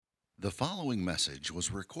The following message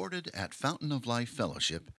was recorded at Fountain of Life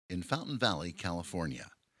Fellowship in Fountain Valley, California.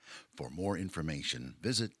 For more information,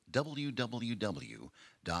 visit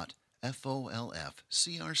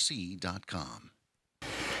www.folfcrc.com. All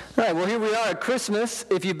right, well, here we are at Christmas.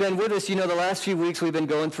 If you've been with us, you know the last few weeks we've been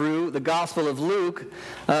going through the Gospel of Luke,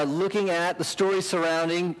 looking at the story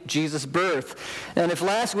surrounding Jesus' birth. And if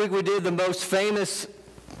last week we did the most famous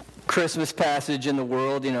Christmas passage in the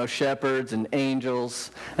world, you know, shepherds and angels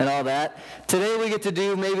and all that, today we get to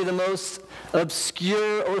do maybe the most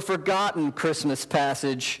obscure or forgotten Christmas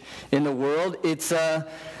passage in the world. It's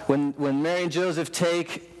when Mary and Joseph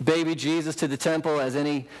take baby Jesus to the temple, as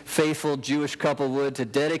any faithful Jewish couple would, to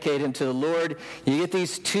dedicate him to the Lord. You get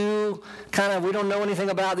these two we don't know anything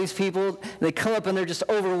about these people. They come up and they're just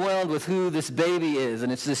overwhelmed with who this baby is.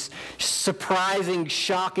 And it's this surprising,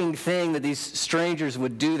 shocking thing that these strangers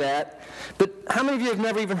would do that. But how many of you have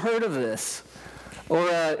never even heard of this? Or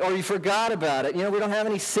you forgot about it? You know, we don't have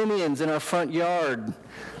any Simeons in our front yard,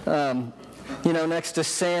 next to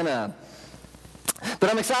Santa.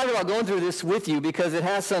 But I'm excited about going through this with you because it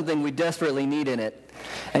has something we desperately need in it.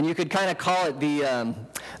 And you could kind of call it the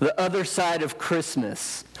other side of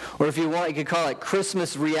Christmas. Or if you want, you could call it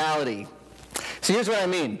Christmas reality. So here's what I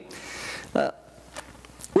mean.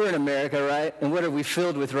 We're in America, right? And what are we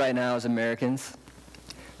filled with right now as Americans?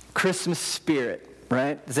 Christmas spirit,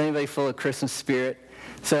 right? Is anybody full of Christmas spirit?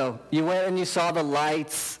 So you went and you saw the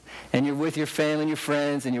lights, and you're with your family and your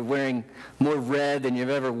friends, and you're wearing more red than you've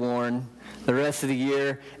ever worn the rest of the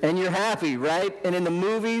year, and you're happy, right? And in the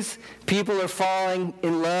movies, people are falling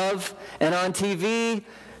in love, and on TV,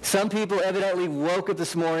 some people evidently woke up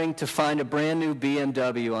this morning to find a brand new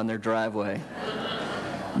BMW on their driveway.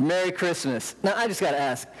 Merry Christmas. Now, I just got to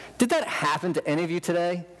ask, did that happen to any of you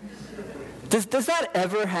today? Does that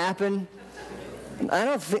ever happen? I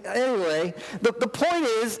don't think, anyway, the point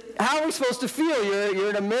is, how are we supposed to feel? You're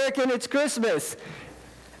an American, it's Christmas.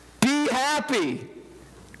 Be happy.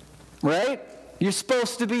 Right? You're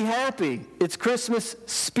supposed to be happy. It's Christmas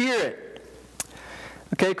spirit.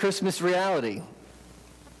 Okay, Christmas reality.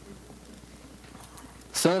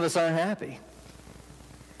 Some of us aren't happy.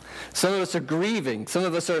 Some of us are grieving. Some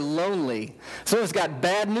of us are lonely. Some of us got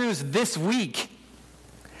bad news this week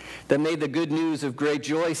that made the good news of great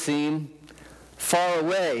joy seem far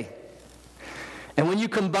away. And when you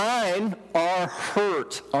combine our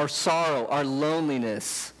hurt, our sorrow, our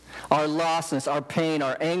loneliness, our lostness, our pain,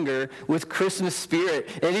 our anger with Christmas spirit,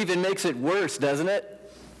 it even makes it worse, doesn't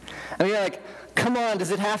it? I mean, you're like, come on, does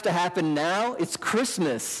it have to happen now? It's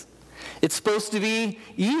Christmas. It's supposed to be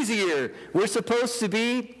easier. We're supposed to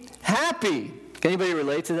be happy. Can anybody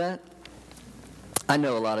relate to that? I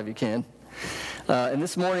know a lot of you can. And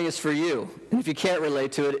this morning is for you. And if you can't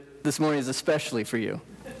relate to it, this morning is especially for you.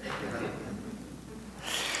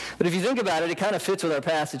 But if you think about it, it kind of fits with our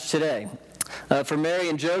passage today. For Mary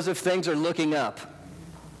and Joseph, things are looking up.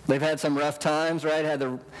 They've had some rough times, right? Had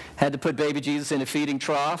to put baby Jesus in a feeding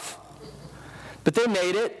trough. But they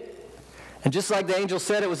made it. And just like the angel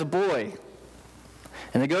said, it was a boy.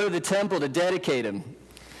 And they go to the temple to dedicate him.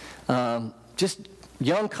 Just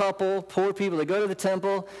young couple, poor people, they go to the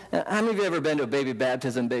temple. How many of you have ever been to a baby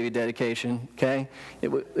baptism, baby dedication? Okay?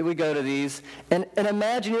 We go to these. And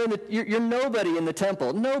imagine you're nobody in the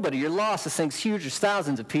temple. Nobody. You're lost. This thing's huge. There's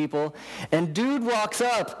thousands of people. And dude walks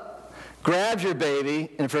up, grabs your baby,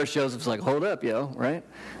 and at first Joseph's like, hold up, yo, right?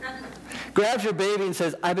 Grabs your baby and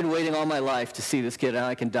says, I've been waiting all my life to see this kid, and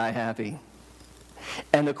I can die happy.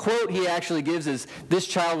 And the quote he actually gives is, this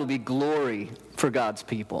child will be glory for God's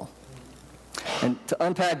people. And to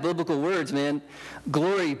unpack biblical words, man,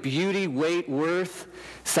 glory, beauty, weight, worth,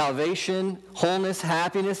 salvation, wholeness,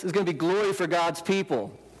 happiness is going to be glory for God's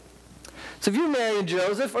people. So if you're Mary and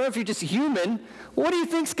Joseph, or if you're just human, what do you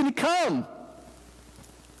think's going to come?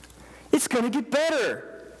 It's going to get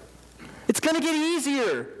better. It's going to get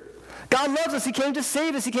easier. God loves us. He came to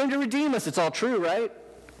save us. He came to redeem us. It's all true, right?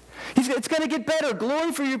 It's going to get better.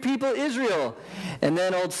 Glory for your people, Israel. And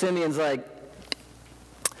then old Simeon's like,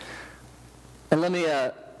 and let me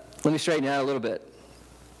straighten you out a little bit.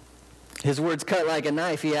 His words cut like a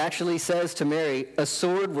knife. He actually says to Mary, a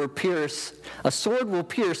sword will pierce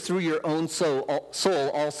through your own soul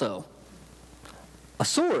also. A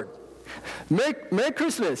sword. Merry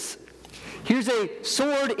Christmas. Here's a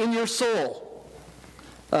sword in your soul.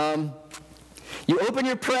 You open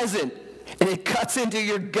your present, and it cuts into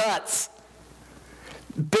your guts.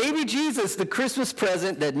 Baby Jesus, the Christmas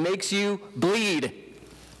present that makes you bleed.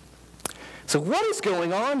 So what is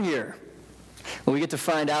going on here? Well, we get to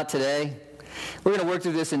find out today. We're going to work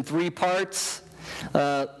through this in 3 parts.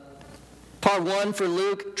 Part 1 for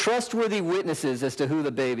Luke, trustworthy witnesses as to who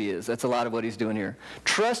the baby is. That's a lot of what he's doing here.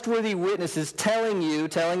 Trustworthy witnesses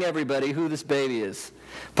telling everybody who this baby is.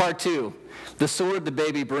 Part 2, the sword the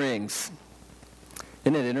baby brings.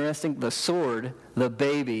 Isn't it interesting? The sword the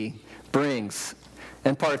baby brings.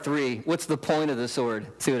 And part 3, what's the point of the sword?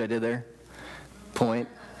 See what I did there? Point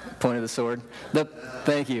of the sword.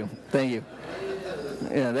 Thank you.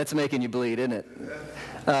 Yeah, that's making you bleed, isn't it?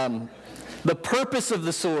 The purpose of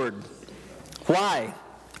the sword. Why?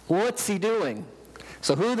 What's he doing?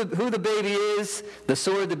 So who the baby is, the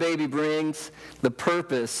sword the baby brings, the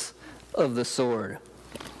purpose of the sword.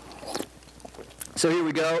 So here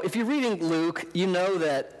we go. If you're reading Luke, you know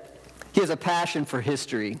that he has a passion for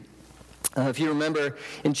history. If you remember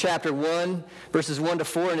in chapter 1, verses 1 to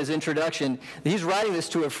 4 in his introduction, he's writing this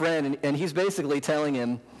to a friend, and he's basically telling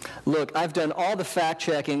him, look, I've done all the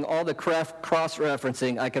fact-checking, all the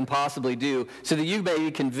cross-referencing I can possibly do so that you may be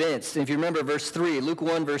convinced. And if you remember verse 3, Luke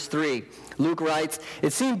 1, verse 3, Luke writes,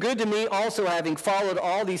 it seemed good to me also, having followed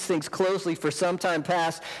all these things closely for some time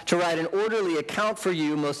past, to write an orderly account for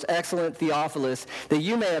you, most excellent Theophilus, that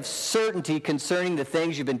you may have certainty concerning the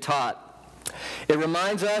things you've been taught. It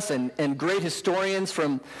reminds us, and great historians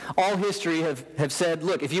from all history have said,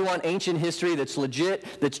 look, if you want ancient history that's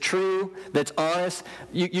legit, that's true, that's honest,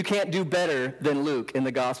 you can't do better than Luke in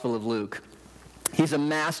the Gospel of Luke. He's a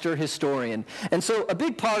master historian. And so a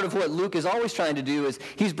big part of what Luke is always trying to do is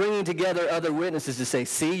he's bringing together other witnesses to say,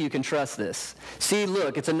 see, you can trust this. See,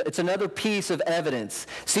 look, it's another piece of evidence.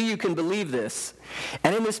 See, you can believe this.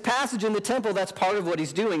 And in this passage in the temple, that's part of what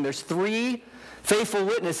he's doing. There's 3 faithful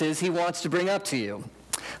witnesses he wants to bring up to you.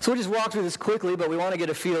 So we'll just walk through this quickly, but we want to get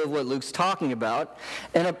a feel of what Luke's talking about.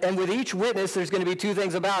 And with each witness, there's going to be 2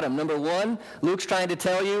 things about him. Number 1, Luke's trying to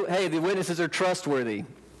tell you, hey, the witnesses are trustworthy.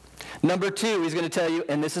 Number 2, he's going to tell you,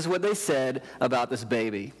 and this is what they said about this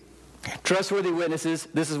baby. Trustworthy witnesses,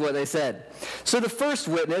 this is what they said. So the first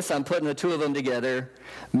witness, I'm putting the 2 of them together,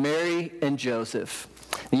 Mary and Joseph.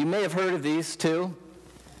 And you may have heard of these 2.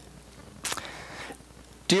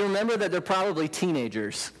 Do you remember that they're probably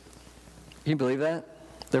teenagers? Can you believe that?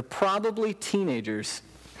 They're probably teenagers.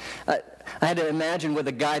 I had to imagine what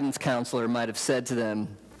the guidance counselor might have said to them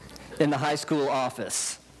in the high school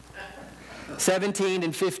office. 17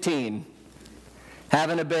 and 15,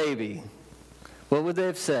 having a baby. What would they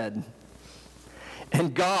have said?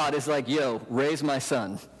 And God is like, yo, raise my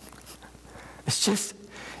son. It's just,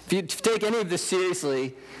 if you take any of this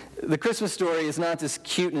seriously, the Christmas story is not this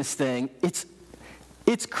cuteness thing.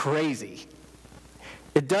 It's crazy.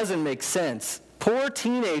 It doesn't make sense. Poor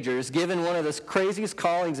teenagers given one of the craziest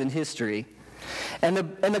callings in history. And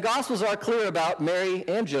the Gospels are clear about Mary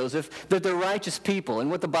and Joseph that they're righteous people.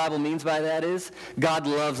 And what the Bible means by that is God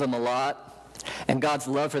loves them a lot. And God's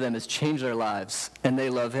love for them has changed their lives. And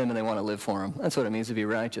they love him and they want to live for him. That's what it means to be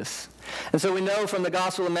righteous. And so we know from the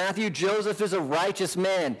Gospel of Matthew, Joseph is a righteous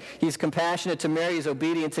man. He's compassionate to Mary. He's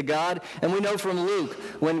obedient to God. And we know from Luke,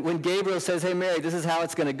 when Gabriel says, hey, Mary, this is how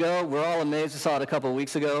it's going to go. We're all amazed. We saw it a couple of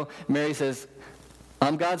weeks ago. Mary says,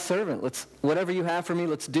 I'm God's servant. Whatever you have for me,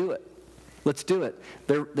 let's do it. Let's do it.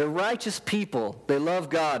 They're righteous people. They love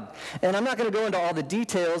God. And I'm not going to go into all the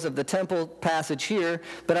details of the temple passage here,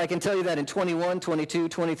 but I can tell you that in 21, 22,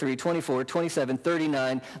 23, 24, 27,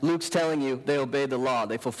 39, Luke's telling you they obeyed the law.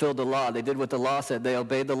 They fulfilled the law. They did what the law said. They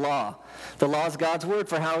obeyed the law. The law is God's word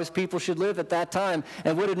for how his people should live at that time.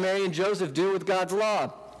 And what did Mary and Joseph do with God's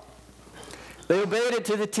law? They obeyed it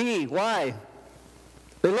to the T. Why?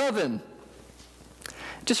 They love him.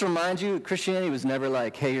 Just remind you, Christianity was never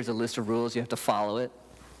like, hey, here's a list of rules, you have to follow it.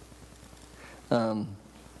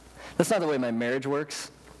 That's not the way my marriage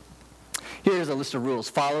works. Here's a list of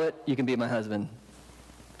rules. Follow it, you can be my husband.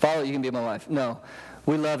 Follow it, you can be my wife. No,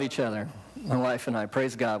 we love each other. My wife and I,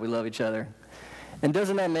 praise God, we love each other. And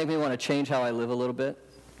doesn't that make me want to change how I live a little bit?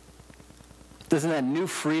 Doesn't that new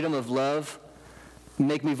freedom of love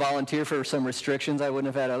make me volunteer for some restrictions I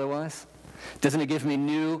wouldn't have had otherwise? Doesn't it give me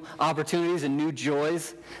new opportunities and new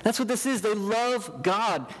joys? That's what this is. They love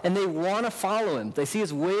God, and they want to follow him. They see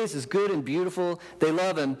his ways as good and beautiful. They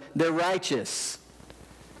love him. They're righteous.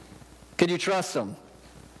 Could you trust them?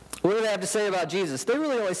 What do they have to say about Jesus? They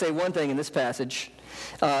really only say one thing in this passage.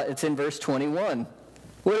 It's in verse 21.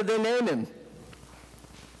 What did they name him?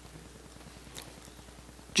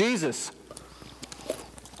 Jesus.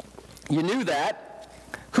 You knew that.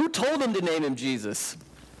 Who told them to name him Jesus?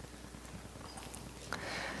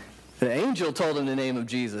 The angel told him the name of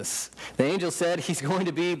Jesus. The angel said he's going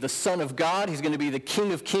to be the Son of God. He's going to be the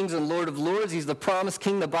King of kings and Lord of lords. He's the promised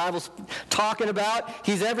king the Bible's talking about.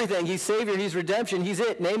 He's everything. He's Savior. He's redemption. He's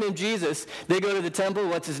it. Name him Jesus. They go to the temple.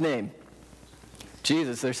 What's his name?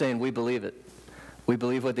 Jesus, they're saying, we believe it. We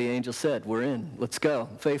believe what the angel said. We're in. Let's go.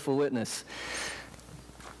 Faithful witness.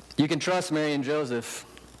 You can trust Mary and Joseph.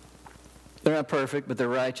 They're not perfect, but they're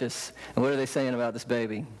righteous. And what are they saying about this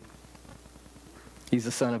baby? He's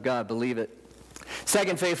the Son of God. Believe it.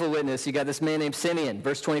 Second faithful witness, you got this man named Simeon.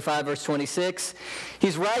 Verse 25, verse 26.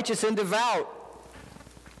 He's righteous and devout.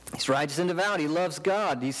 He's righteous and devout. He loves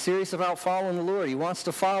God. He's serious about following the Lord. He wants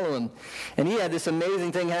to follow him. And he had this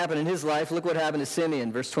amazing thing happen in his life. Look what happened to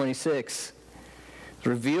Simeon. Verse 26. It's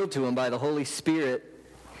revealed to him by the Holy Spirit.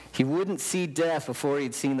 He wouldn't see death before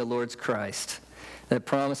he'd seen the Lord's Christ, that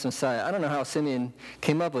promised Messiah. I don't know how Simeon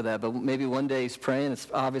came up with that, but maybe one day he's praying. It's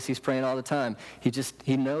obvious he's praying all the time.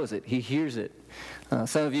 He knows it. He hears it.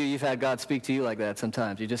 Some of you, you've had God speak to you like that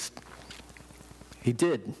sometimes. He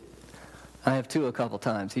did. I have too a couple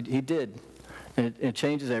times. He did. And it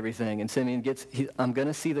changes everything. And Simeon I'm going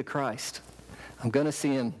to see the Christ. I'm going to see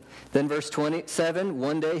him. Then verse 27,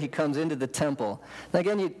 one day he comes into the temple. Now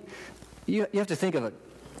again, you have to think of it.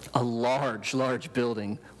 A large, large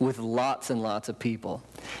building with lots and lots of people.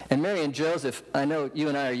 And Mary and Joseph, I know you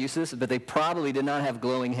and I are used to this, but they probably did not have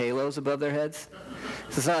glowing halos above their heds.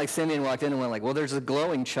 So it's not like Simeon walked in and went like, well, there's a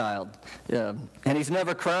glowing child. And he's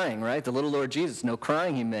never crying, right? The little Lord Jesus, no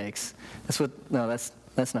crying he makes. That's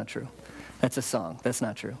not true. That's a song. That's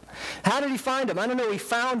not true. How did he find him? I don't know. He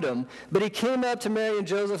found him, but he came up to Mary and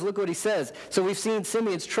Joseph. Look what he says. So we've seen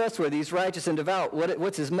Simeon's trustworthy. He's righteous and devout.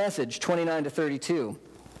 What's his message? 29 to 32.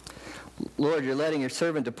 Lord, you're letting your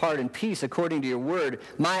servant depart in peace according to your word.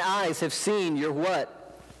 My eyes have seen your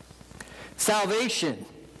what? Salvation.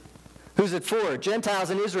 Who's it for?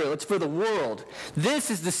 Gentiles and Israel. It's for the world.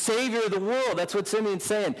 This is the Savior of the world. That's what Simeon's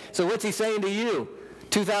saying. So what's he saying to you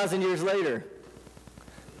 2,000 years later?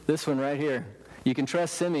 This one right here. You can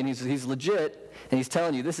trust Simeon. He's legit, and he's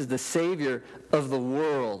telling you this is the Savior of the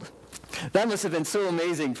world. That must have been so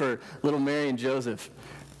amazing for little Mary and Joseph.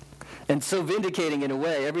 And so vindicating in a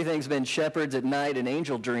way. Everything's been shepherds at night and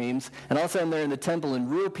angel dreams. And all of a sudden they're in the temple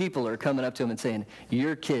and real people are coming up to him and saying,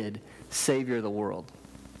 your kid, Savior of the world.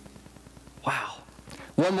 Wow.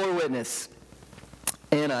 One more witness.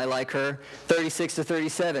 Anna, I like her. 36 to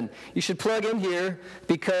 37. You should plug in here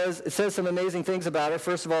because it says some amazing things about her.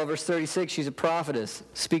 First of all, verse 36, she's a prophetess.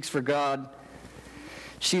 Speaks for God.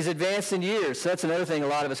 She's advanced in years. So that's another thing a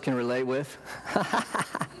lot of us can relate with.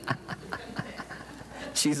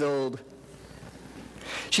 She's old.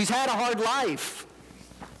 She's had a hard life.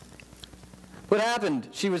 What happened?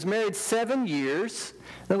 She was married 7 years.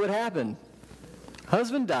 Then what happened?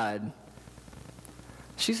 Husband died.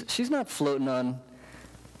 She's not floating on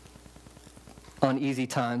easy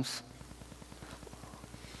times.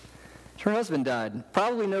 Her husband died.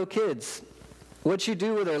 Probably no kids. What'd she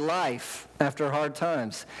do with her life after hard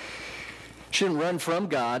times? She didn't run from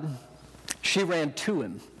God. She ran to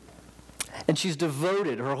him. And she's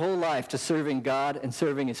devoted her whole life to serving God and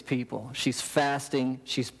serving his people. She's fasting,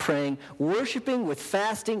 she's praying, worshiping with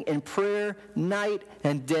fasting and prayer night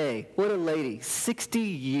and day. What a lady. 60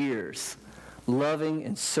 years loving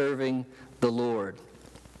and serving the Lord.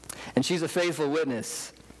 And she's a faithful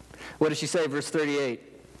witness. What does she say? Verse 38.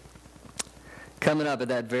 Coming up at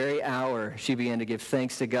that very hour, she began to give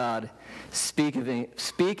thanks to God. Speak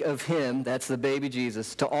of him, that's the baby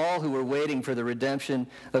Jesus, to all who were waiting for the redemption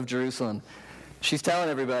of Jerusalem. She's telling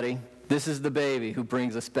everybody, this is the baby who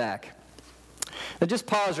brings us back. Now just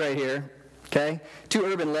pause right here, okay? 2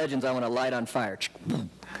 urban legends I want to light on fire.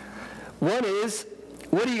 One is,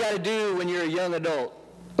 what do you got to do when you're a young adult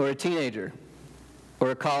or a teenager or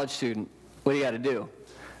a college student? What do you got to do?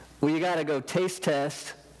 Well, you got to go taste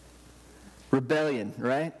test rebellion,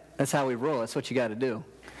 right? That's how we roll. That's what you got to do.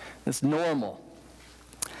 It's normal.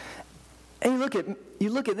 And you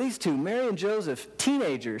look at these two, Mary and Joseph,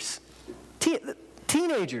 teenagers.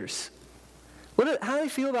 Teenagers. How do they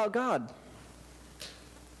feel about God?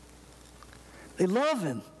 They love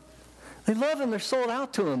him. They love him. They're sold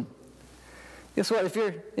out to him. Guess what?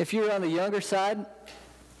 If you're on the younger side,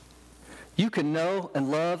 you can know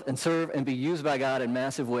and love and serve and be used by God in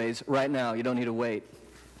massive ways right now. You don't need to wait.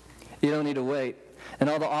 You don't need to wait. And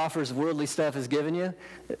all the offers worldly stuff has given you,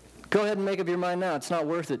 go ahead and make up your mind now. It's not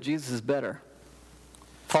worth it. Jesus is better.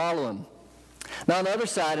 Follow him. Now on the other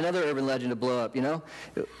side, another urban legend to blow up, you know.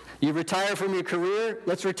 You retire from your career,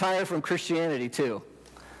 let's retire from Christianity too.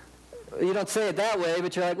 You don't say it that way,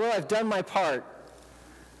 but you're like, well, I've done my part.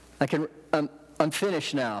 I'm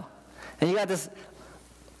finished now. And you got this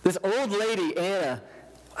old lady, Anna.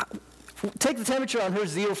 Take the temperature on her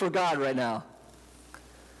zeal for God right now.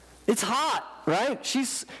 It's hot, right?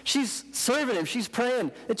 She's serving him. She's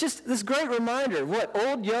praying. It's just this great reminder. What,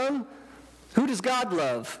 old, young? Who does God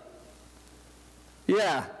love?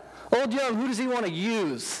 Yeah. Old Young, who does he want to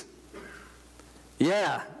use?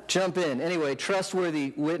 Yeah, jump in. Anyway,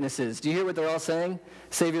 trustworthy witnesses. Do you hear what they're all saying?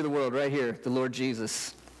 Savior of the world, right here, the Lord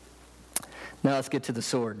Jesus. Now let's get to the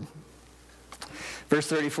sword. Verse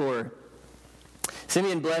 34.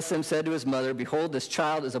 Simeon blessed him, said to his mother, behold, this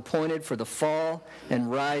child is appointed for the fall and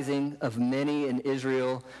rising of many in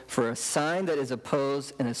Israel, for a sign that is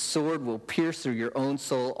opposed, and a sword will pierce through your own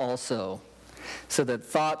soul also, so that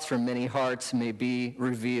thoughts from many hearts may be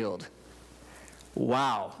revealed.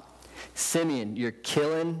 Wow. Simeon, you're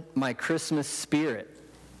killing my Christmas spirit.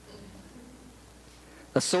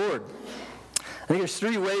 A sword. I think there's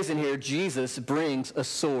three ways in here Jesus brings a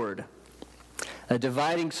sword. A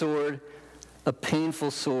dividing sword, a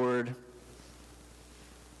painful sword,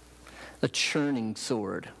 a churning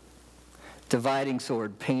sword. Dividing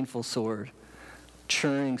sword, painful sword,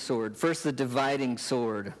 churning sword. First, the dividing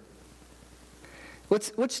sword.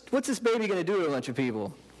 What's this baby going to do to a bunch of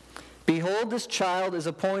people? Behold, this child is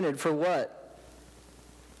appointed for what?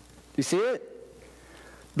 You see it?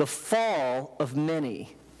 The fall of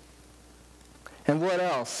many. And what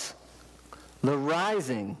else? The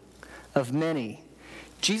rising of many.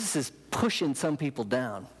 Jesus is pushing some people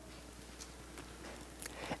down.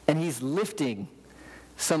 And he's lifting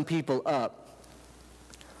some people up.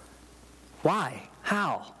 Why?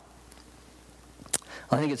 How?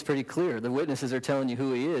 I think it's pretty clear. The witnesses are telling you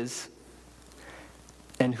who he is.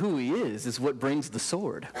 And who he is what brings the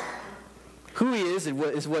sword. Who he is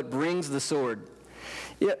what brings the sword.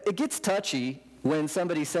 Yeah, it gets touchy when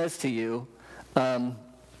somebody says to you, the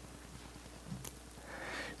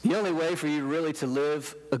only way for you really to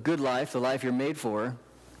live a good life, the life you're made for,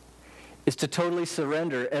 is to totally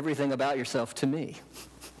surrender everything about yourself to me.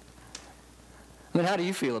 I mean, how do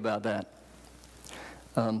you feel about that?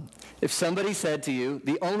 If somebody said to you,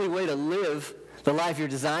 the only way to live the life you're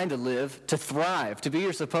designed to live, to thrive, to be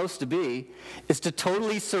you're supposed to be, is to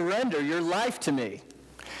totally surrender your life to me.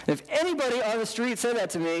 And if anybody on the street said that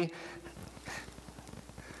to me,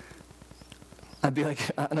 I'd be like,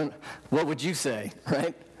 I don't know, what would you say,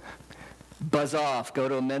 right? Buzz off, go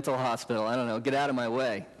to a mental hospital, I don't know, get out of my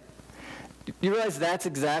way. You realize that's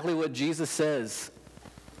exactly what Jesus says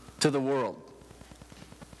to the world.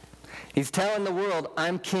 He's telling the world,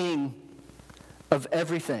 I'm king of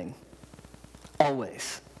everything.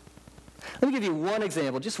 Always. Let me give you one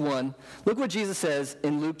example, just one. Look what Jesus says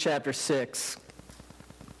in Luke chapter 6.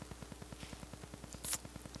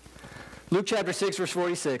 Luke chapter 6, verse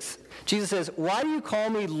 46. Jesus says, why do you call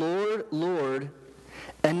me Lord, Lord,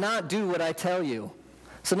 and not do what I tell you?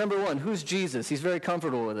 So number one, who's Jesus? He's very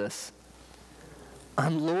comfortable with this.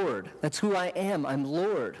 I'm Lord. That's who I am. I'm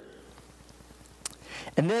Lord.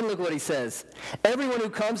 And then look what he says. Everyone who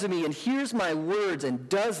comes to me and hears my words and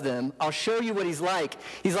does them, I'll show you what he's like.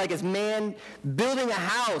 He's like a man building a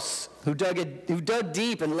house who dug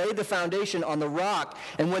deep and laid the foundation on the rock.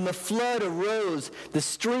 And when the flood arose, the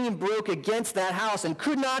stream broke against that house and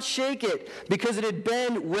could not shake it because it had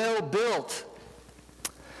been well built.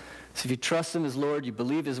 So if you trust him as Lord, you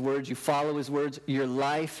believe his words, you follow his words, your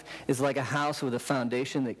life is like a house with a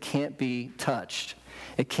foundation that can't be touched.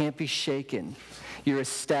 It can't be shaken. You're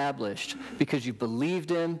established because you believed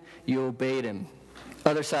him, you obeyed him.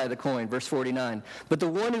 Other side of the coin, verse 49. But the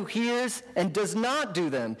one who hears and does not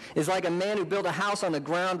do them is like a man who built a house on the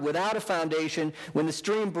ground without a foundation. When the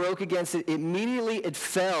stream broke against it, immediately it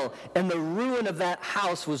fell, and the ruin of that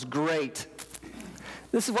house was great.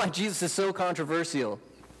 This is why Jesus is so controversial.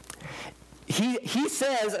 He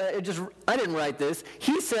says, I didn't write this,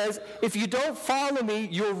 he says, if you don't follow me,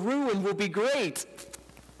 your ruin will be great.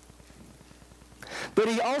 But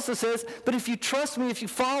he also says, but if you trust me, if you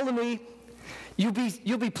follow me, you'll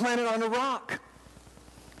be planted on a rock.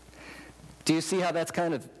 Do you see how that's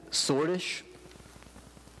kind of swordish?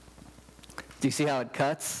 Do you see how it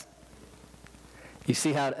cuts? You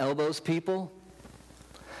see how it elbows people?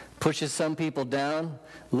 Pushes some people down,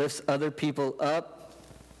 lifts other people up?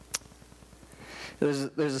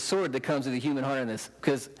 There's a sword that comes with the human heart in this,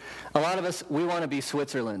 because a lot of us, we want to be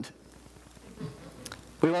Switzerland.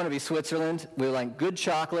 We want to be Switzerland. We like good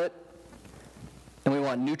chocolate, and we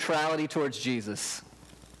want neutrality towards Jesus.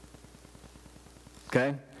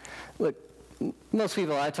 Okay? Look, most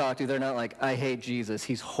people I talk to, they're not like, I hate Jesus,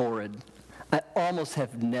 he's horrid. I almost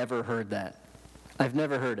have never heard that. I've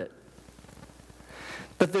never heard it.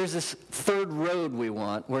 But there's this third road we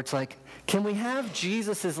want, where it's like, can we have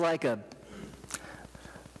Jesus as like a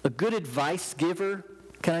good advice giver?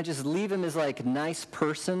 Can I just leave him as like a nice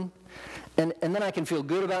person? And then I can feel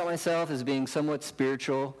good about myself as being somewhat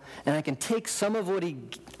spiritual, and I can take some of what he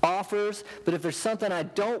offers, but if there's something I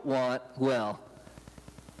don't want, well,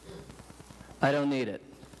 I don't need it.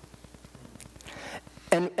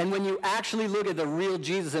 And when you actually look at the real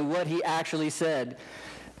Jesus and what he actually said,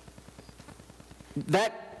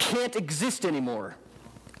 that can't exist anymore.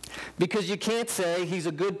 Because you can't say he's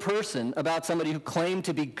a good person about somebody who claimed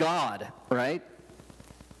to be God, right?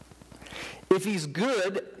 If he's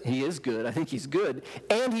good, he is good, I think he's good,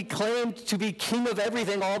 and he claimed to be king of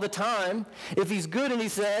everything all the time, if he's good and he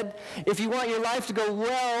said, if you want your life to go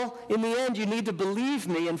well, in the end you need to believe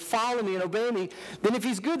me and follow me and obey me, then if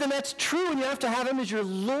he's good, then that's true, and you have to have him as your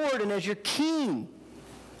Lord and as your king.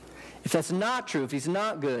 If that's not true, if he's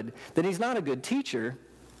not good, then he's not a good teacher,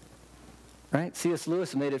 right? C.S.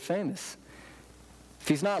 Lewis made it famous. If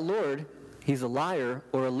he's not Lord, he's a liar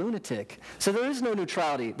or a lunatic. So there is no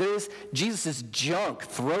neutrality. There is, Jesus is junk.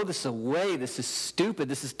 Throw this away. This is stupid.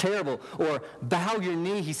 This is terrible. Or bow your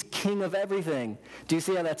knee. He's king of everything. Do you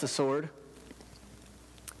see how that's a sword?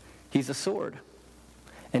 He's a sword.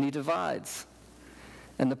 And he divides.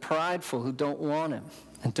 And the prideful who don't want him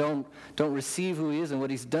and don't receive who he is and what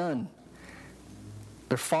he's done,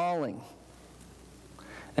 they're falling.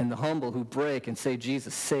 And the humble who break and say,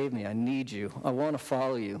 Jesus, save me. I need you. I want to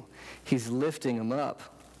follow you. He's lifting them up.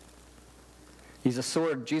 He's a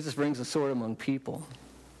sword. Jesus brings a sword among people.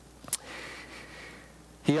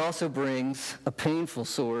 He also brings a painful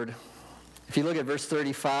sword. If you look at verse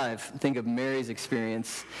 35, think of Mary's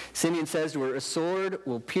experience. Simeon says to her, a sword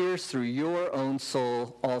will pierce through your own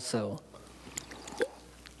soul also.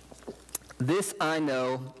 This I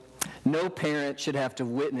know. No parent should have to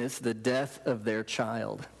witness the death of their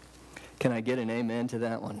child. Can I get an amen to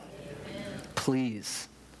that one? Amen. Please.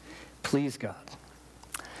 Please, God.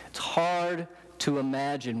 It's hard to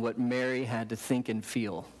imagine what Mary had to think and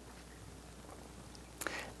feel.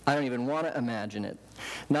 I don't even want to imagine it.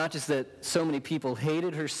 Not just that so many people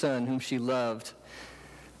hated her son whom she loved,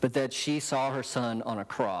 but that she saw her son on a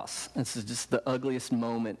cross. This is just the ugliest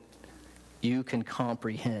moment you can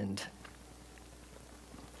comprehend.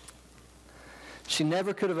 She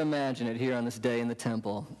never could have imagined it here on this day in the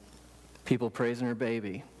temple. People praising her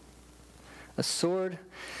baby. A sword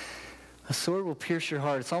will pierce your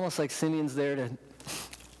heart. It's almost like Simeon's there to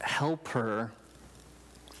help her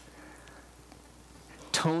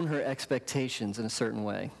tone her expectations in a certain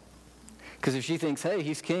way. Because if she thinks, hey,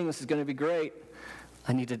 he's king, this is going to be great,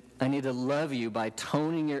 I need to love you by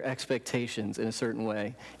toning your expectations in a certain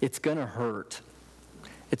way. It's going to hurt.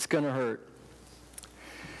 It's going to hurt.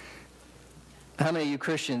 How many of you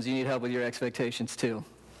Christians, you need help with your expectations too?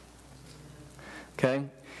 Okay?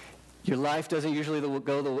 Your life doesn't usually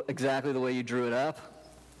go exactly the way you drew it up.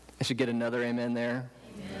 I should get another amen there.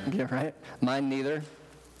 Amen. Yeah, right? Mine neither.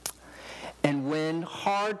 And when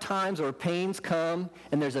hard times or pains come,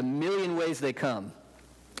 and there's a million ways they come,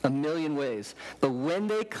 a million ways, but when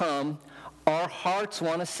they come, our hearts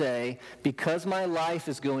want to say, because my life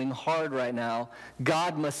is going hard right now,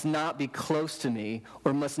 God must not be close to me,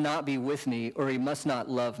 or must not be with me, or he must not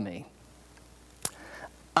love me.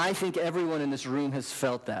 I think everyone in this room has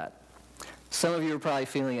felt that. Some of you are probably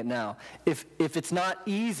feeling it now. If it's not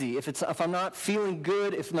easy, if I'm not feeling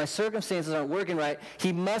good, if my circumstances aren't working right,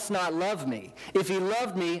 he must not love me. If he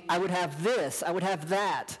loved me, I would have this, I would have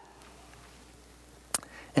that.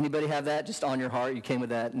 Anybody have that just on your heart? You came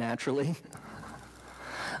with that naturally?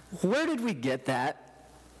 Where did we get that?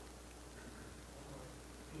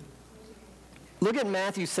 Look at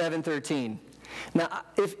Matthew 7:13. Now,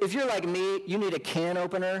 if you're like me, you need a can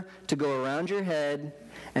opener to go around your head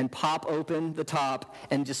and pop open the top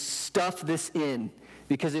and just stuff this in,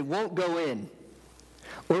 because it won't go in.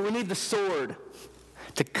 Or we need the sword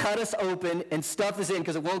to cut us open and stuff this in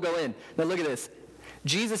because it won't go in. Now look at this.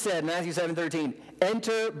 Jesus said, Matthew 7:13,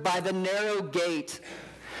 enter by the narrow gate,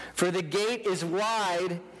 for the gate is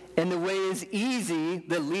wide and the way is easy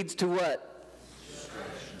that leads to what?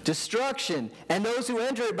 Destruction. And those who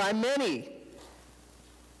enter it by many.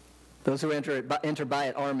 Those who enter by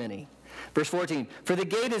it are many. Verse 14, for the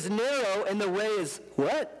gate is narrow and the way is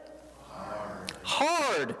what?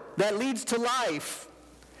 Hard. That leads to life.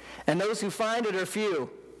 And those who find it are few.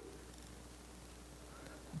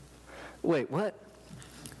 Wait, what?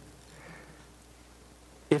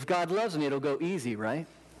 If God loves me, it'll go easy, right?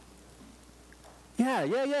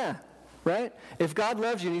 Yeah, right? If God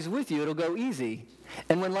loves you and he's with you, it'll go easy.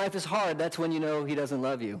 And when life is hard, that's when you know he doesn't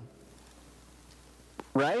love you.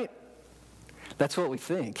 Right? That's what we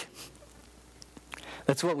think.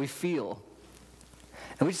 That's what we feel.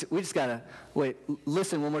 And we just got to, wait,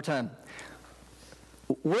 listen one more time.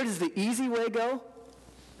 Where does the easy way go?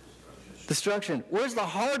 Destruction. Where's the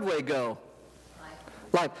hard way go?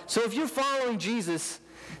 Life. So if you're following Jesus,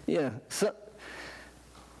 so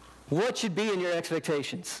what should be in your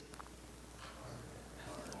expectations?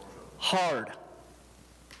 hard.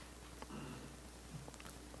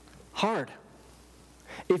 Hard.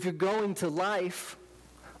 If you're going to life,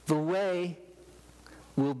 the way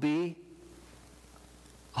will be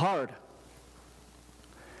hard.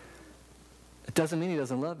 It doesn't mean he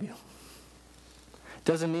doesn't love you. It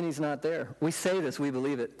doesn't mean he's not there. We say this, we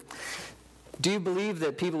believe it. Do you believe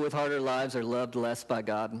that people with harder lives are loved less by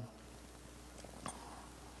God?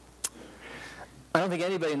 I don't think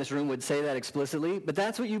anybody in this room would say that explicitly, but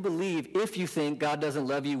that's what you believe if you think God doesn't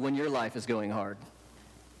love you when your life is going hard.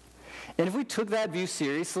 And if we took that view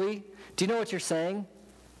seriously, do you know what you're saying?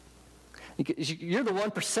 You're the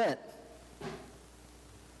 1%.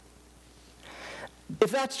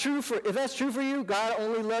 If that's true for you, God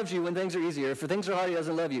only loves you when things are easier. If things are hard, he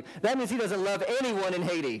doesn't love you. That means he doesn't love anyone in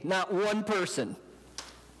Haiti, not one person.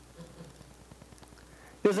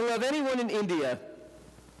 He doesn't love anyone in India.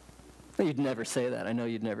 You'd never say that. I know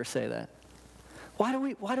you'd never say that. Why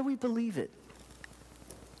do we believe it?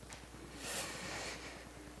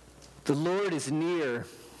 The Lord is near. Do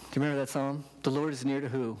you remember that song? The Lord is near to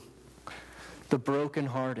who? The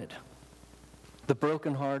brokenhearted. The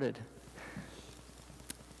brokenhearted.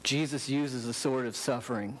 Jesus uses the sword of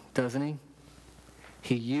suffering, doesn't he?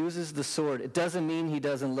 He uses the sword. It doesn't mean he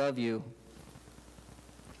doesn't love you.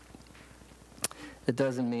 It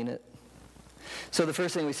doesn't mean it. So the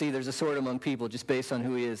first thing we see, there's a sword among people just based on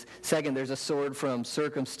who he is. Second, there's a sword from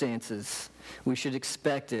circumstances. We should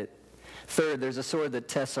expect it. Third, there's a sword that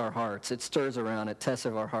tests our hearts. It stirs around. It tests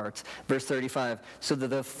our hearts. Verse 35, so that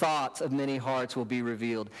the thoughts of many hearts will be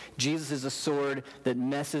revealed. Jesus is a sword that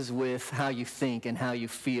messes with how you think and how you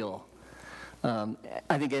feel. I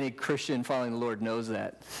think any Christian following the Lord knows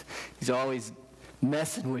that. He's always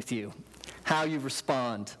messing with you, how you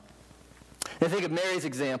respond. And think of Mary's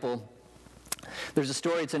example. There's a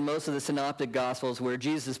story, it's in most of the synoptic gospels, where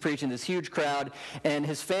Jesus is preaching this huge crowd, and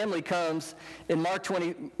his family comes. In Mark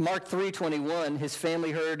 3:21, his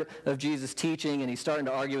family heard of Jesus teaching, and he's starting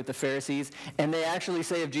to argue with the Pharisees, and they actually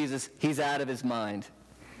say of Jesus, he's out of his mind.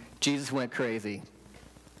 Jesus went crazy.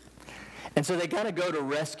 And so they got to go to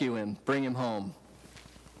rescue him, bring him home.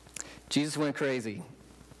 Jesus went crazy.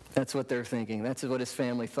 That's what they're thinking. That's what his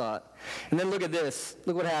family thought. And then look at this.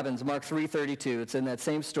 Look what happens. Mark 3:32. It's in that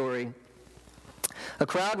same story. A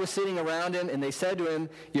crowd was sitting around him, and they said to him,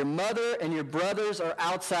 your mother and your brothers are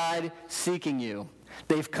outside seeking you.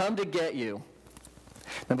 They've come to get you.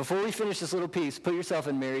 Now, before we finish this little piece, put yourself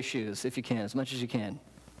in Mary's shoes, if you can, as much as you can.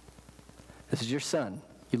 This is your son.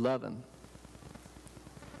 You love him.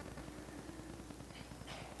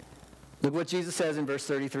 Look what Jesus says in verse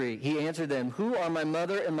 33. He answered them, who are my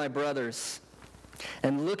mother and my brothers?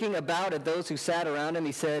 And looking about at those who sat around him,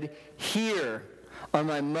 he said, here are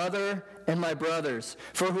my mother and my brothers.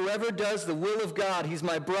 For whoever does the will of God, he's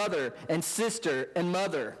my brother and sister and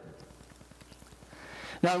mother.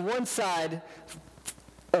 Now, on one side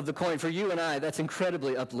of the coin, for you and I, that's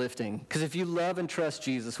incredibly uplifting. Because if you love and trust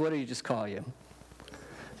Jesus, what do you just call you?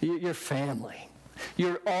 You're family.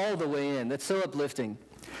 You're all the way in. That's so uplifting.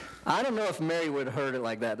 I don't know if Mary would have heard it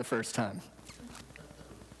like that the first time.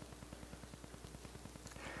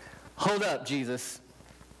 Hold up, Jesus.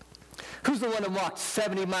 Who's the one that walked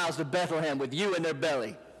 70 miles to Bethlehem with you in their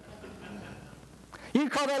belly? You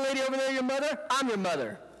call that lady over there your mother? I'm your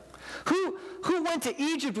mother. Who went to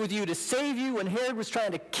Egypt with you to save you when Herod was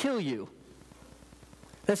trying to kill you?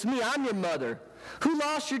 That's me. I'm your mother. Who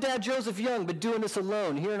lost your dad Joseph young but doing this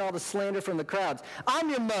alone, hearing all the slander from the crowds?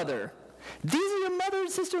 I'm your mother. These are your mother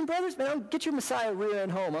and sister and brothers? Man, get your Messiah rear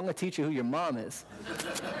end home. I'm going to teach you who your mom is.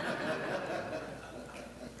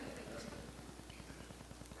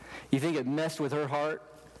 You think it messed with her heart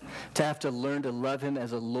to have to learn to love him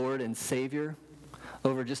as a Lord and Savior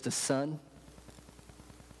over just a son?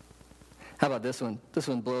 How about this one? This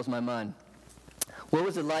one blows my mind. What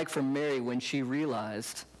was it like for Mary when she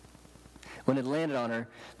realized, when it landed on her,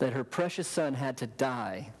 that her precious son had to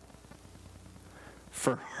die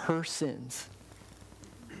for her sins?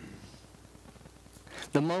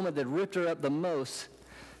 The moment that ripped her up the most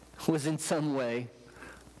was in some way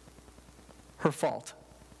her fault.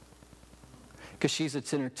 Because she's a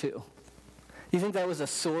sinner too. You think that was a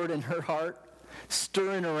sword in her heart,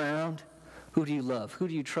 stirring around? Who do you love? Who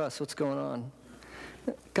do you trust? What's going on?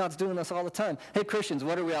 God's doing this all the time. Hey, Christians,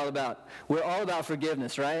 what are we all about? We're all about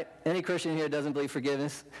forgiveness, right? Any Christian here doesn't believe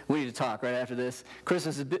forgiveness? We need to talk right after this.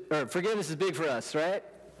 Forgiveness is big for us, right?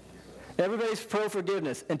 Everybody's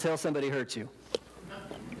pro-forgiveness until somebody hurts you.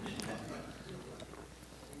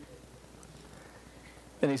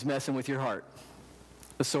 And he's messing with your heart.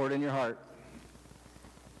 The sword in your heart.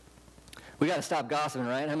 We got to stop gossiping,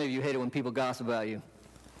 right? How many of you hate it when people gossip about you?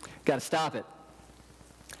 Got to stop it.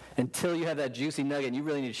 until you have that juicy nugget and you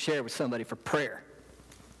really need to share it with somebody for prayer.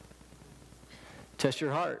 Test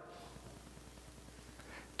your heart.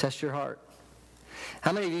 Test your heart.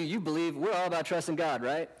 How many of you believe we're all about trusting God,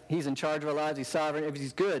 right? He's in charge of our lives. He's sovereign.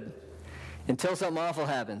 He's good. Until something awful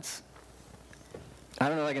happens. I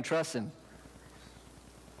don't know if I can trust him.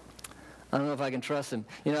 I don't know if I can trust him.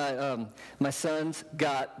 You know, my sons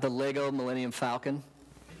got the Lego Millennium Falcon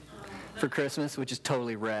for Christmas, which is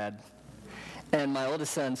totally rad. And my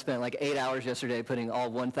oldest son spent like 8 hours yesterday putting all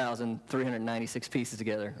 1,396 pieces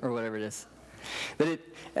together, or whatever it is. But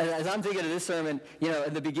as I'm thinking of this sermon, you know,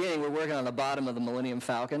 in the beginning, we're working on the bottom of the Millennium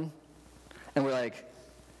Falcon. And we're like,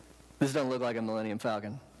 this doesn't look like a Millennium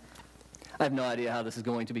Falcon. I have no idea how this is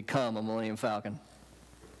going to become a Millennium Falcon.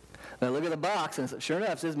 But I look at the box, and sure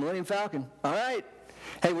enough, it says Millennium Falcon. All right.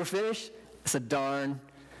 Hey, we're finished. It's a darn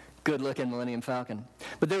good-looking Millennium Falcon.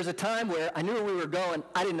 But there was a time where I knew where we were going.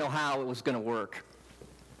 I didn't know how it was going to work.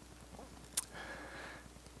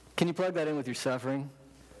 Can you plug that in with your suffering?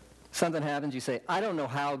 Something happens, you say, I don't know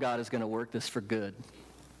how God is going to work this for good.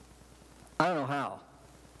 I don't know how.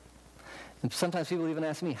 And sometimes people even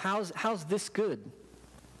ask me, how's this good?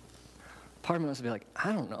 Part of me wants to be like,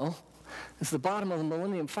 I don't know. It's the bottom of the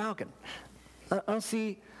Millennium Falcon. I don't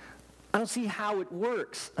see how it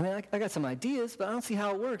works. I mean, I got some ideas, but I don't see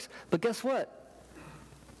how it works. But guess what?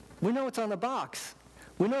 We know what's on the box.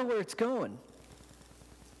 We know where it's going.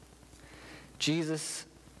 Jesus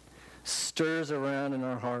stirs around in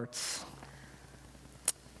our hearts.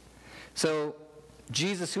 So,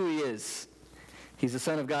 Jesus, who he is, he's the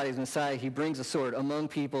Son of God, he's Messiah, he brings a sword among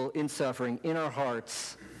people in suffering, in our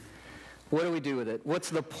hearts. What do we do with it? What's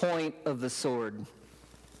the point of the sword?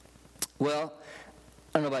 Well,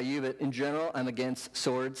 I don't know about you, but in general, I'm against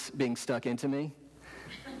swords being stuck into me.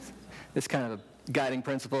 It's kind of a guiding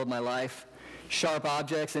principle of my life. Sharp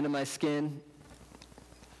objects into my skin,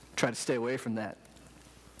 try to stay away from that.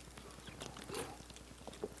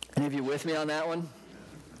 Any of you with me on that one?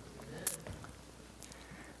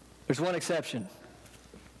 There's one exception.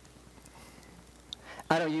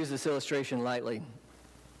 I don't use this illustration lightly.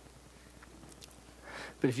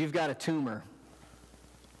 But if you've got a tumor,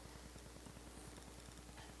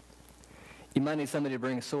 you might need somebody to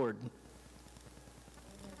bring a sword.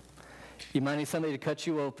 You might need somebody to cut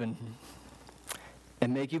you open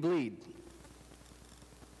and make you bleed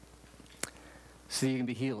so you can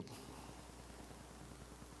be healed.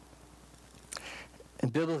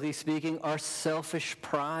 And biblically speaking, our selfish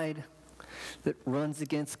pride that runs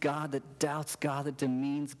against God, that doubts God, that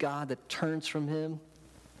demeans God, that turns from him,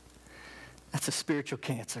 that's a spiritual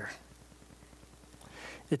cancer.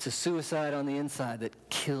 It's a suicide on the inside that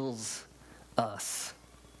kills us.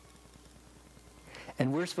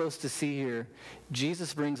 And we're supposed to see here,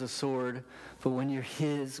 Jesus brings a sword, but when you're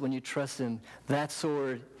his, when you trust him, that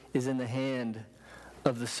sword is in the hand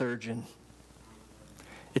of the surgeon.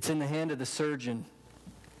 It's in the hand of the surgeon.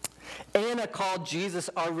 Anna called Jesus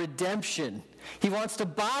our redemption. He wants to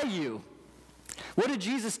buy you. What did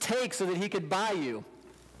Jesus take so that he could buy you?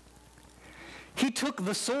 He took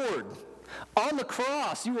the sword. On the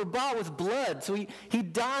cross, you were bought with blood. So he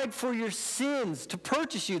died for your sins to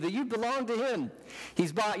purchase you, that you belong to him.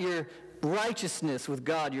 He's bought your righteousness with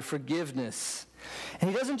God, your forgiveness. And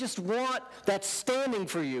he doesn't just want that standing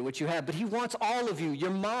for you, which you have, but he wants all of you,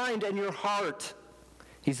 your mind and your heart.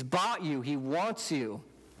 He's bought you. He wants you.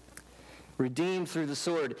 Redeemed through the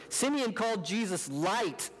sword. Simeon called Jesus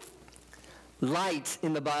light. Light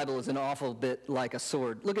in the Bible is an awful bit like a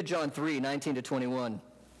sword. Look at John 3:19-21.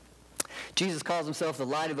 Jesus calls himself the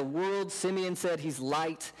light of the world. Simeon said he's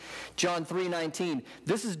light. John 3:19.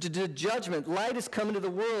 This is the judgment. Light has come into the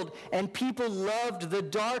world, and people loved the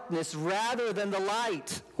darkness rather than the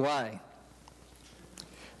light. Why?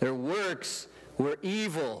 Their works were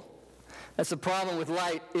evil. That's the problem with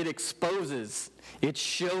light. It exposes. It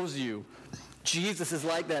shows you. Jesus is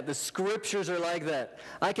like that. The scriptures are like that.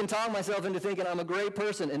 I can talk myself into thinking I'm a great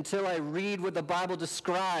person until I read what the Bible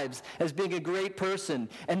describes as being a great person,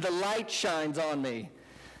 and the light shines on me.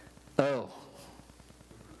 Oh,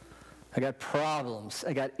 I got problems.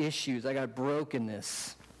 I got issues. I got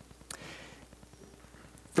brokenness.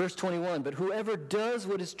 Verse 21, but whoever does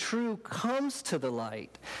what is true comes to the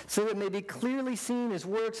light, so that it may be clearly seen his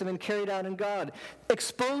works have been carried out in God.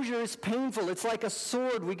 Exposure is painful. It's like a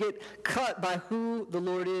sword. We get cut by who the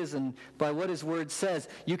Lord is and by what his word says.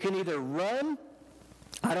 You can either run,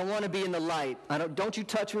 I don't want to be in the light. Don't you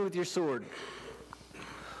touch me with your sword.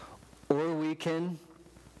 Or we can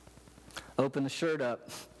open the shirt up.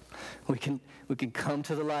 We can come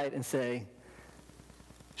to the light and say,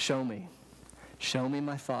 show me. Show me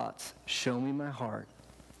my thoughts. Show me my heart.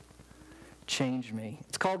 change me.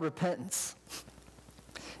 It's called repentance.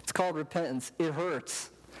 It's called repentance. It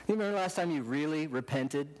hurts. You remember the last time you really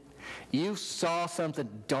repented? You saw something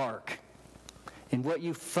dark in what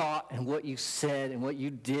you thought and what you said and what you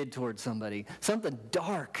did towards somebody. Something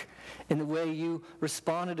dark in the way you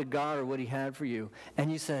responded to God or what he had for you.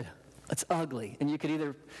 And you said, it's ugly. And you could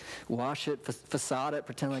either wash it, facade it,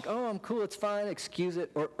 pretend like, oh, I'm cool, it's fine, excuse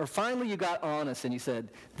it. Or finally you got honest and you said,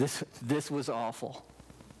 this was awful.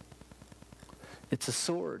 It's a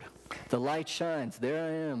sword. The light shines. There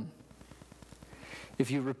I am.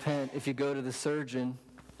 If you repent, if you go to the surgeon,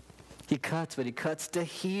 he cuts, but he cuts to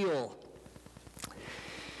heal.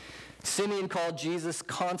 Simeon called Jesus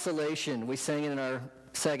consolation. We sang it in our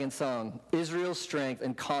second song. Israel's strength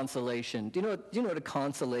and consolation. Do you know what a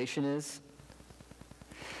consolation is?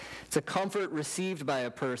 It's a comfort received by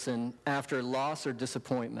a person after loss or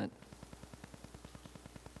disappointment.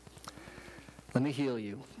 Let me heal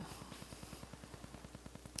you.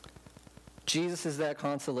 Jesus is that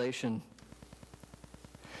consolation.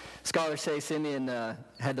 Scholars say Simeon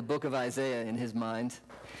had the book of Isaiah in his mind.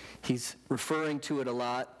 He's referring to it a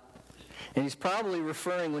lot. And he's probably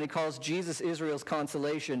referring, when he calls Jesus Israel's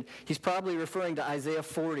consolation, he's probably referring to Isaiah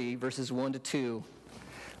 40, verses 1 to 2.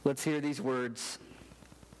 Let's hear these words.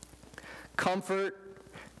 Comfort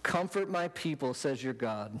my people, says your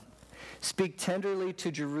God. Speak tenderly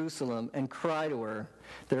to Jerusalem and cry to her.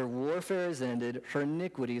 Their warfare is ended, her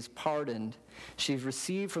iniquity is pardoned. She's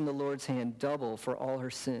received from the Lord's hand double for all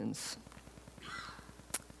her sins.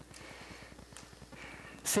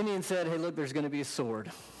 Simeon said, hey, look, there's going to be a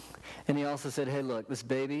sword. And he also said, hey, look, this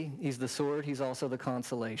baby, he's the sword, he's also the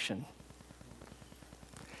consolation.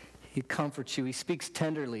 He comforts you. He speaks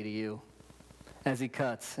tenderly to you as he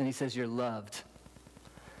cuts. And he says, you're loved.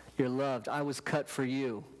 You're loved. I was cut for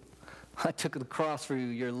you. I took the cross for you.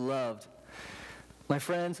 You're loved. My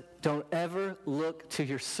friends, don't ever look to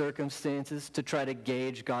your circumstances to try to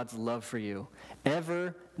gauge God's love for you.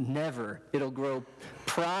 Ever, never. It'll grow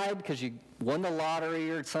pride because you won the lottery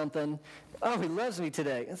or something. Oh, he loves me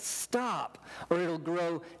today. Stop. Or it'll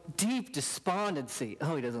grow deep despondency.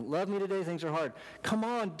 Oh, he doesn't love me today. Things are hard. Come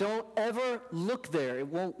on, don't ever look there. It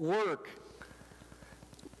won't work.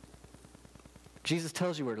 Jesus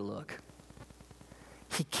tells you where to look.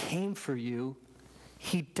 He came for you.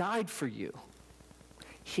 He died for you.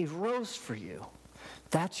 He rose for you.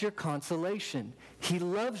 That's your consolation. He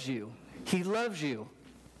loves you. He loves you.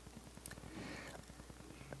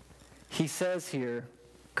 He says here,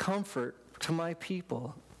 comfort to my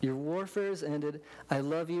people. Your warfare is ended. I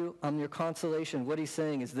love you. I'm your consolation. What he's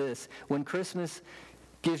saying is this. When Christmas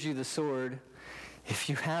gives you the sword, if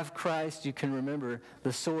you have Christ, you can remember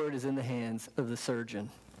the sword is in the hands of the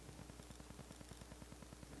surgeon.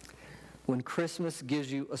 When Christmas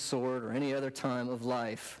gives you a sword or any other time of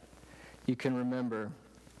life, you can remember,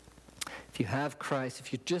 if you have Christ,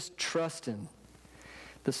 if you just trust him,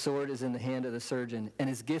 the sword is in the hand of the surgeon, and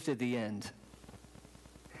his gift at the end,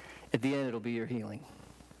 it'll be your healing.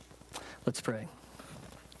 Let's pray.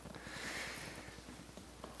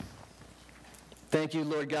 Thank you,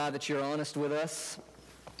 Lord God, that you're honest with us.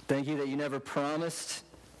 Thank you that you never promised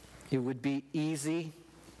it would be easy.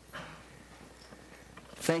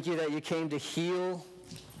 Thank you that you came to heal.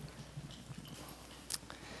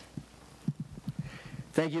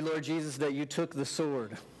 Thank you, Lord Jesus, that you took the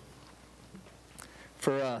sword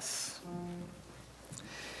for us.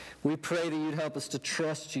 We pray that you'd help us to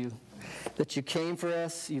trust you, that you came for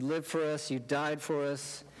us, you lived for us, you died for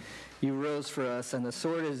us, you rose for us, and the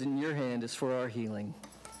sword is in your hand is for our healing.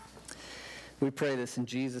 We pray this in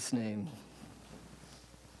Jesus' name.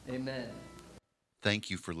 Amen.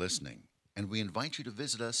 Thank you for listening, and we invite you to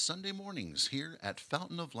visit us Sunday mornings here at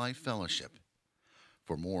Fountain of Life Fellowship.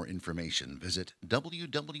 For more information, visit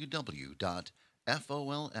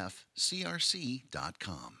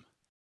www.folfcrc.com.